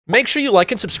Make sure you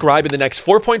like and subscribe in the next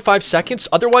 4.5 seconds,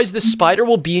 otherwise this spider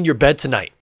will be in your bed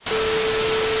tonight.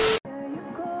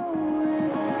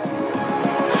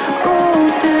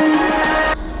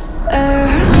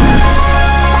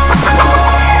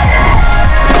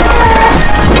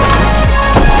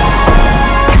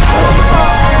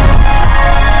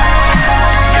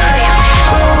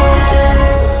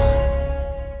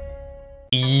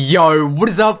 Yo, what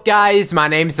is up guys? My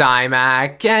name's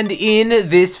iMac, and in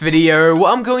this video,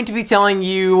 I'm going to be telling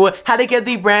you how to get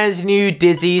the brand new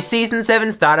DIZZIE Season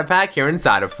 7 Starter Pack here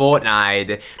inside of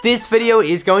Fortnite. This video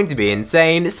is going to be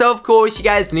insane, so of course you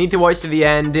guys need to watch to the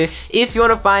end if you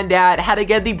want to find out how to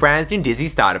get the brand new DIZZIE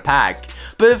Starter Pack.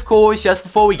 But of course, just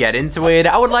before we get into it,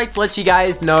 I would like to let you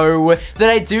guys know that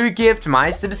I do gift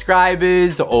my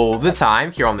subscribers all the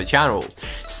time here on the channel.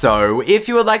 So if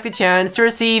you would like the chance to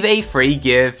receive a free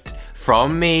gift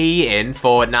from me in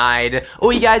Fortnite,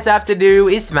 all you guys have to do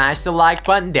is smash the like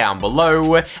button down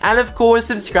below, and of course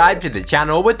subscribe to the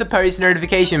channel with the post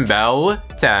notification bell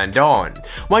turned on.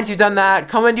 Once you've done that,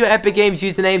 comment your Epic Games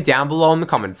username down below in the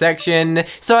comment section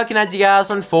so I can add you guys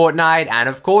on Fortnite and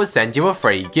of course send you a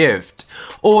free gift.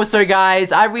 Also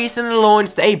guys, I recently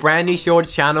launched a brand new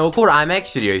shorts channel called iMac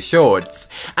Studio Shorts,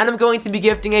 and I'm going to be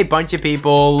gifting a bunch of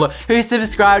people who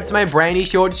subscribe to my brand new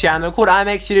shorts channel called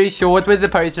iMac Studio Shorts with the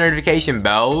post notification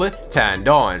bell turned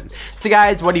on. So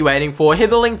guys, what are you waiting for? Hit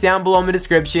the link down below in the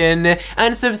description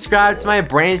and subscribe to my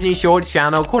brand new shorts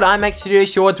channel called iMac Studio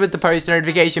Shorts with the post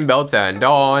notification bell turned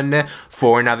on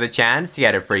for another chance to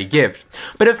get a free gift.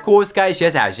 But of course guys,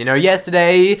 just as you know,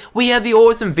 yesterday we had the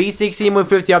awesome V16 with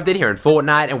 50 update here in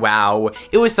Fortnite, and wow,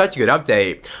 it was such a good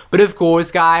update. But of course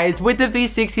guys, with the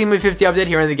V16 with 50 update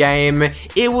here in the game,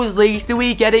 it was leaked that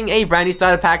we're getting a brand new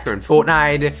starter pack here in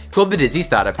Fortnite called the DIZZIE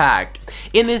Starter Pack.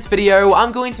 In this video,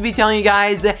 I'm going to be telling you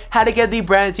guys how to get the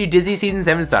brand new DIZZIE Season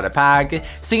 7 Starter Pack,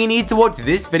 so you need to watch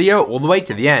this video all the way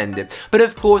to the end. But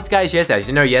of course guys, yes, as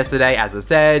you know, yesterday, as I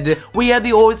said, we had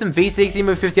the awesome V16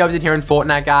 with 50 update here in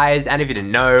Fortnite guys, and if you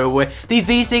didn't know, the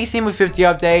V16 with 50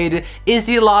 update is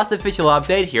the last official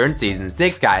update here in Season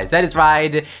 6 guys. That is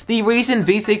right, the recent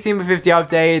V16 with 50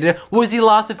 update was the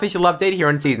last official update here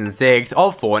in Season 6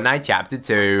 of Fortnite Chapter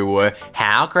 2.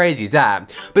 How crazy is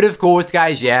that? But of course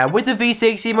guys, yeah, with the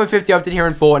V16 with 50 update here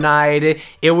in Fortnite,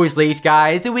 it was leaked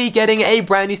guys that we're getting a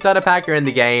brand new starter pack here in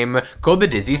the game called the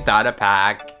DIZZIE Starter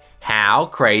Pack. How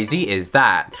crazy is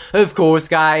that? Of course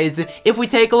guys, if we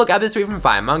take a look at this tweet from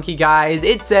FireMonkey guys,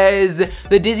 it says,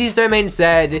 the DIZZIE's domain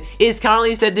said, is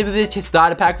currently said to be the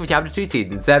starter pack for Chapter 2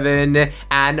 Season 7,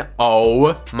 and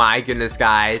oh my goodness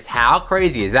guys, how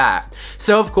crazy is that?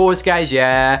 So of course guys,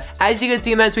 yeah, as you can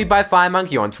see in that tweet by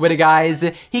FireMonkey on Twitter guys,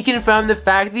 he confirmed the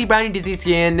fact that the brand new DIZZIE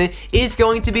skin is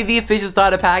going to be the official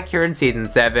starter pack here in Season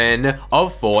 7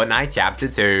 of Fortnite Chapter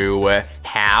 2.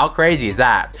 How crazy is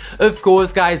that? Of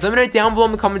course guys, let me know down below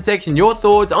in the comment section your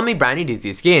thoughts on the brand new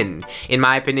DIZZIE skin. In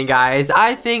my opinion guys,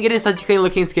 I think it is such a clean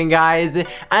looking skin guys,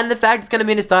 and the fact it's going to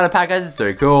be in a starter pack guys is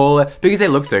so cool because they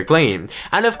look so clean.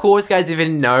 And of course guys, if you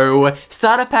didn't know,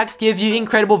 starter packs give you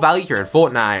incredible value here in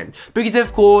Fortnite, because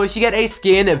of course you get a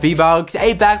skin, V-Bucks,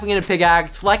 a backbling and a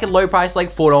pickaxe for like a low price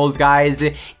like $4 guys.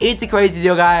 It's a crazy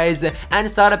deal guys, and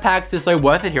starter packs are so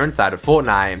worth it here inside of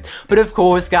Fortnite. But of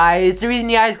course guys, the reason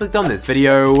you guys clicked on this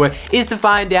video is to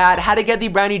find out how to get the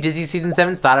brand new DIZZIE Season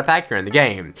 7 starter pack here in the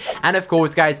game. And of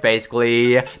course guys,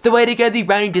 basically, the way to get the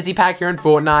brand new DIZZIE pack here in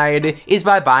Fortnite is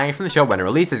by buying it from the shop when it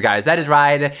releases guys. That is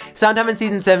right, sometime in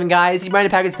Season 7 guys, the brand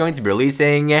new pack is going to be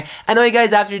releasing, and all you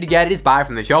guys have to do to get it is buy it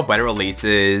from the shop when it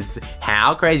releases.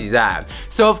 How crazy is that?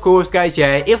 So of course guys,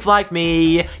 yeah, if like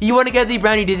me, you want to get the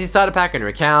brand new DIZZIE starter pack on your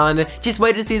account, just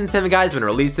wait to Season 7 guys when it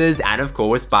releases, and of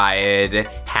course buy it.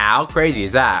 How crazy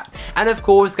is that? And of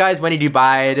course guys, when you do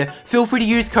buy it, feel free to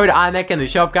use code iMac in the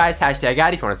shop guys, hashtag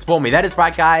ad if you want to support me. That is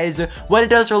right guys, when it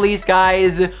does release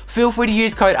guys, feel free to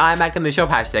use code iMac in the shop,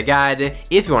 hashtag ad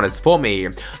if you want to support me.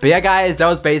 But yeah guys, that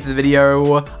was basically the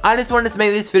video. I just wanted to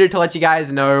make this video to let you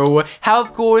guys know how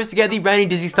of course to get the brand new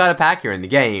DIZZIE starter pack here in the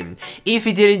game. If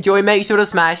you did enjoy, make sure to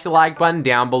smash the like button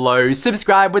down below,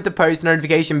 subscribe with the post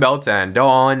notification bell turned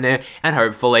on, and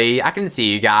hopefully I can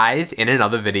see you guys in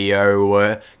another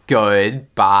video.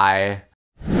 Goodbye.